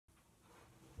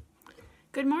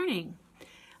Good morning.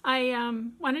 I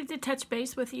wanted to touch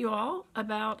base with you all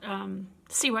about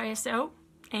CYSO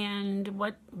and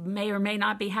what may or may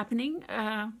not be happening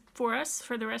for us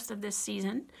for the rest of this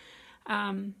season.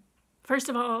 First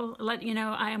of all, let you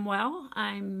know I am well.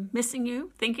 I'm missing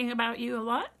you, thinking about you a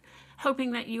lot,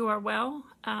 hoping that you are well,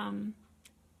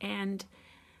 and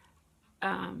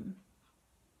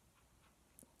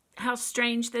how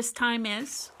strange this time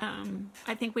is.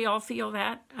 I think we all feel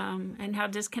that, and how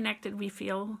disconnected we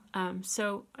feel.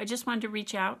 So I just wanted to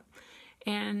reach out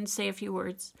and say a few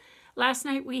words. Last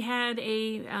night we had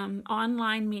a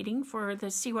online meeting for the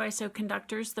CYSO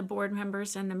conductors, the board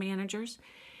members, and the managers.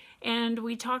 And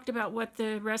we talked about what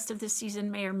the rest of the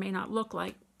season may or may not look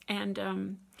like.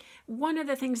 And one of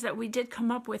the things that we did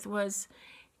come up with was,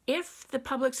 if the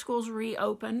public schools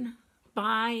reopen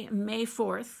by May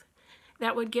 4th,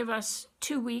 that would give us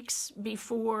 2 weeks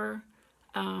before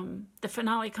the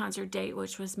finale concert date,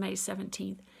 which was May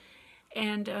 17th.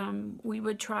 And we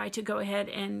would try to go ahead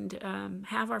and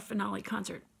have our finale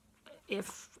concert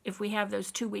if we have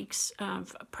those 2 weeks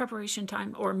of preparation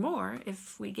time or more.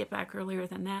 If we get back earlier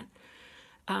than that,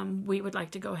 we would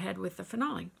like to go ahead with the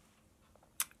finale.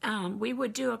 We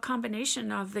would do a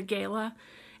combination of the gala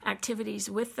activities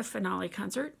with the finale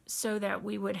concert, so that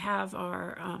we would have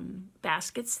our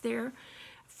baskets there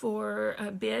for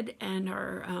a bid, and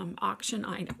our auction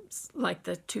items like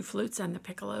the 2 flutes and the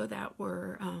piccolo that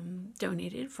were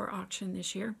donated for auction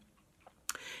this year.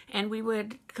 And we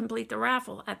would complete the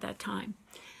raffle at that time.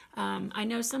 I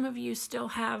know some of you still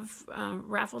have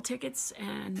raffle tickets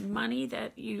and money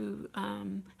that you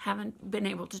haven't been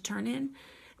able to turn in.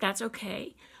 That's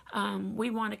okay. We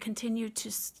want to continue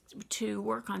to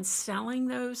work on selling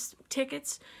those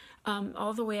tickets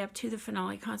all the way up to the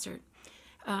finale concert.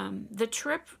 The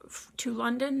trip to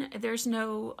London, there's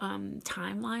no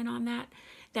timeline on that.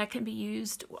 That can be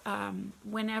used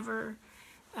whenever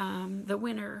the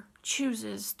winner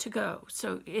chooses to go.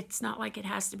 So it's not like it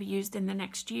has to be used in the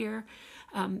next year.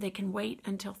 They can wait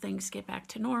until things get back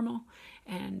to normal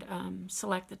and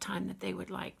select the time that they would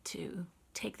like to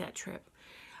take that trip.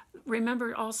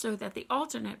 Remember also that the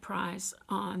alternate prize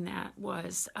on that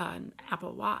was an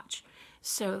Apple Watch.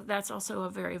 So that's also a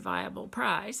very viable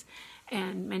prize,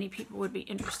 and many people would be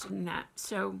interested in that.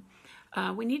 So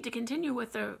we need to continue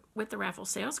with the raffle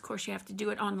sales. Of course, you have to do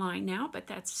it online now, but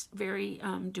that's very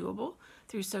doable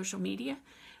through social media.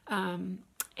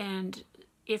 And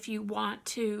if you want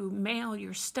to mail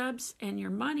your stubs and your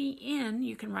money in,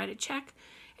 you can write a check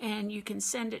and you can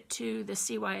send it to the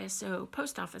CYSO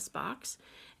post office box.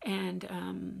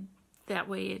 And that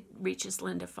way it reaches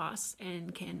Linda Foss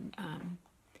and can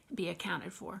be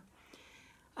accounted for.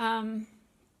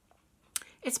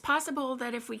 It's possible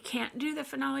that if we can't do the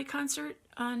finale concert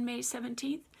on May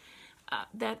 17th,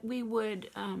 that we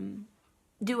would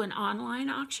do an online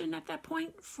auction at that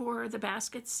point for the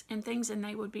baskets and things, and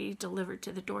they would be delivered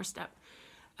to the doorstep.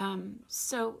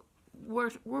 So we're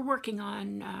working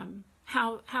on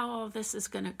how all this is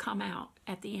going to come out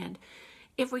at the end.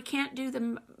 If we can't do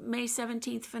the May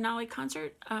 17th finale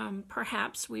concert,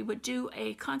 perhaps we would do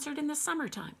a concert in the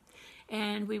summertime.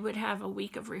 And we would have a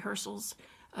week of rehearsals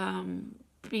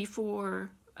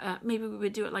before, maybe we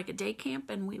would do it like a day camp,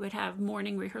 and we would have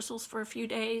morning rehearsals for a few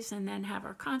days and then have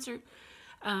our concert.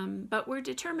 But we're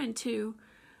determined to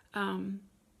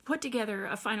put together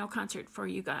a final concert for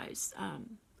you guys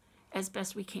as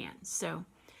best we can. So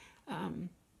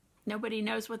nobody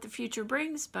knows what the future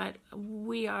brings, but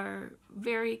we are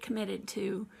very committed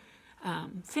to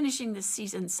finishing this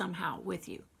season somehow with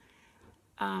you.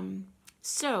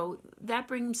 So that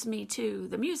brings me to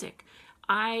the music.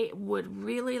 I would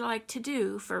really like to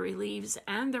do for Relieves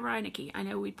and the Reinecke. I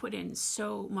know we put in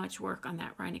so much work on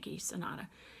that Reinecke sonata,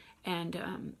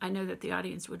 and I know that the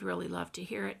audience would really love to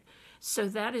hear it. So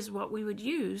that is what we would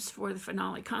use for the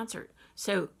finale concert.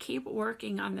 So keep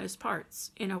working on those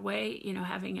parts. In a way, you know,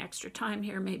 having extra time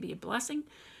here may be a blessing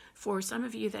for some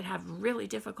of you that have really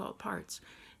difficult parts.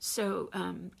 So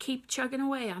keep chugging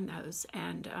away on those,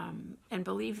 and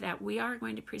believe that we are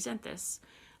going to present this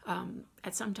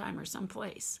at some time or some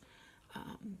place.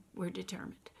 We're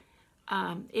determined.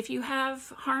 If you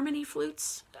have harmony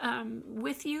flutes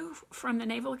with you from the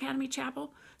Naval Academy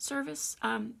Chapel service,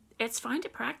 it's fine to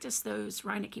practice those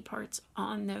Reinecke parts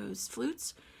on those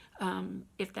flutes.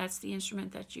 If that's the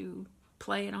instrument that you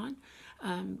play it on,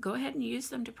 go ahead and use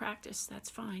them to practice.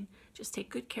 That's fine. Just take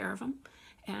good care of them.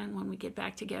 And when we get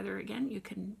back together again, you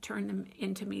can turn them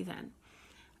into me then.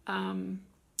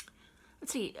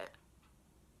 Let's see.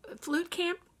 Flute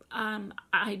camp,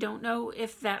 I don't know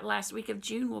if that last week of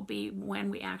June will be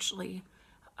when we actually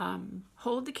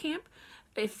hold the camp.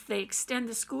 if they extend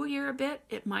the school year a bit,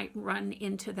 it might run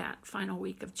into that final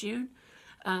week of June.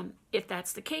 If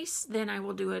that's the case, then I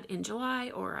will do it in July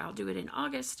or I'll do it in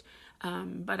August.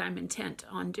 But I'm intent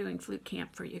on doing flute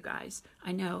camp for you guys.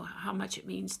 I know how much it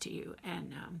means to you,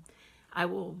 and I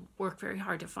will work very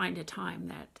hard to find a time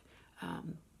that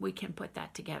we can put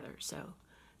that together. So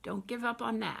don't give up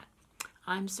on that.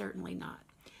 I'm certainly not.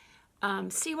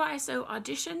 CYSO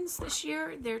auditions this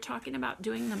year, they're talking about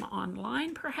doing them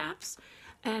online perhaps,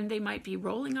 and they might be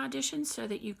rolling auditions so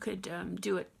that you could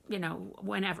do it, you know,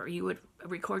 whenever. You would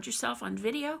record yourself on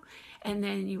video and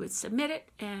then you would submit it,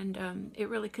 and it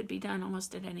really could be done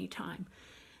almost at any time.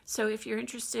 So if you're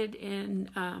interested in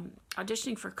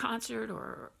auditioning for concert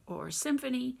or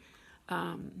symphony,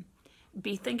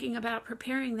 be thinking about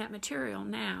preparing that material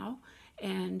now,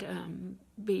 and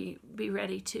be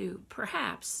ready to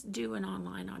perhaps do an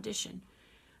online audition.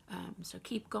 So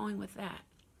keep going with that.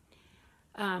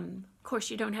 Of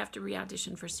course, you don't have to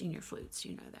re-audition for senior flutes,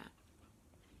 you know that.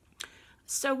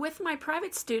 So with my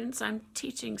private students, I'm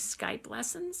teaching Skype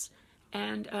lessons,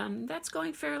 and that's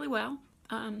going fairly well.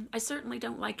 I certainly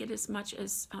don't like it as much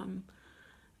as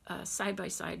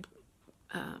side-by-side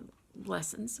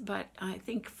lessons, but I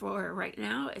think for right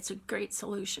now, it's a great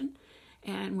solution,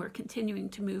 and we're continuing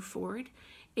to move forward.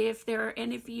 If there are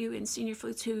any of you in senior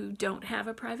flutes who don't have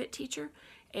a private teacher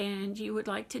and you would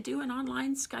like to do an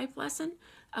online Skype lesson,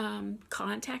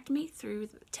 contact me through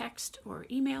text or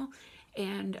email,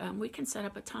 and we can set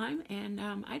up a time, and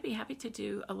I'd be happy to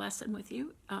do a lesson with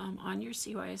you on your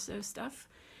CYSO stuff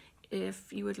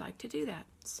if you would like to do that.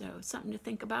 So something to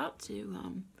think about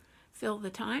to fill the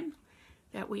time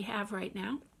that we have right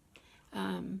now.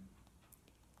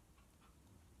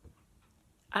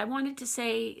 I wanted to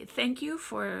say thank you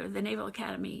for the Naval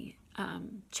Academy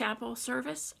chapel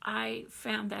service. I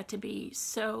found that to be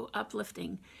so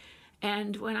uplifting.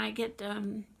 And when I get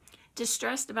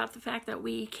distressed about the fact that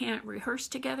we can't rehearse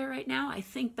together right now, I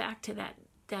think back to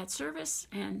that service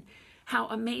and how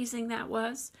amazing that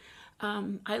was.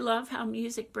 I love how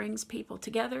music brings people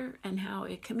together and how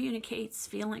it communicates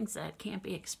feelings that can't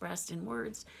be expressed in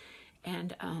words.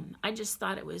 And I just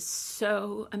thought it was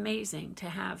so amazing to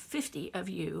have 50 of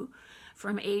you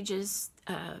from ages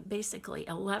basically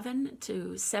 11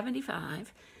 to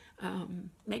 75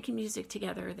 making music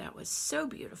together. That was so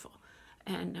beautiful,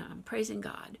 and praising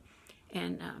God.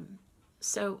 And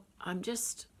so I'm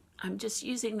just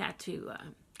using that to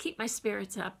keep my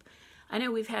spirits up. I know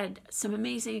we've had some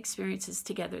amazing experiences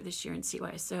together this year in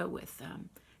CYSO with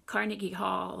Carnegie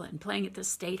Hall and playing at the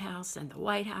State House and the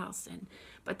White House,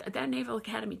 but that Naval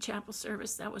Academy chapel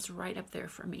service, that was right up there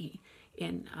for me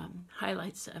in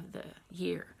highlights of the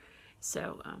year.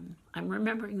 So I'm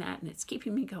remembering that, and it's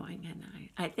keeping me going, and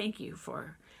I thank you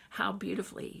for how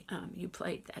beautifully you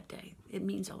played that day. It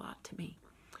means a lot to me.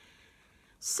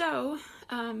 So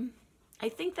I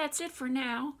think that's it for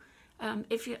now.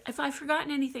 If I've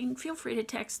forgotten anything, feel free to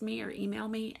text me or email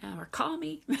me or call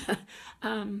me.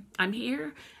 I'm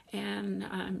here, and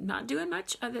I'm not doing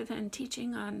much other than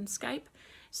teaching on Skype.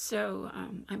 So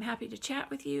I'm happy to chat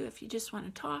with you if you just want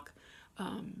to talk.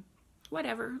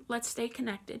 Whatever, let's stay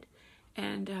connected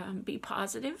and be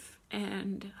positive,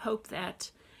 and hope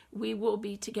that we will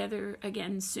be together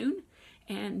again soon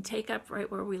and take up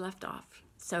right where we left off.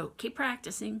 So keep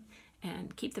practicing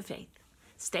and keep the faith.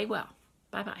 Stay well.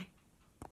 Bye-bye.